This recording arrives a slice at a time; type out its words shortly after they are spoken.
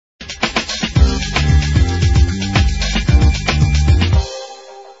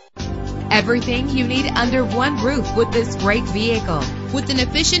Everything you need under one roof with this great vehicle. With an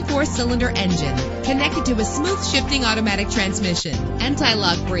efficient 4-cylinder engine connected to a smooth shifting automatic transmission,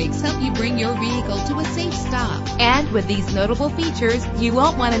 anti-lock brakes help you bring your vehicle to a safe stop. And with these notable features, you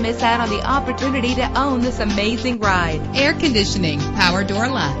won't want to miss out on the opportunity to own this amazing ride. Air conditioning, power door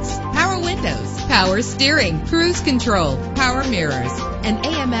locks, power windows, power steering, cruise control, power mirrors, an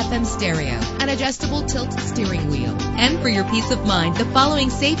AM/FM stereo, an adjustable tilt steering wheel. And for your peace of mind, the following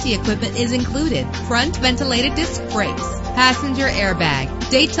safety equipment is included: front ventilated disc brakes, passenger airbag,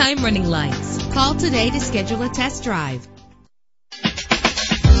 daytime running lights. Call today to schedule a test drive.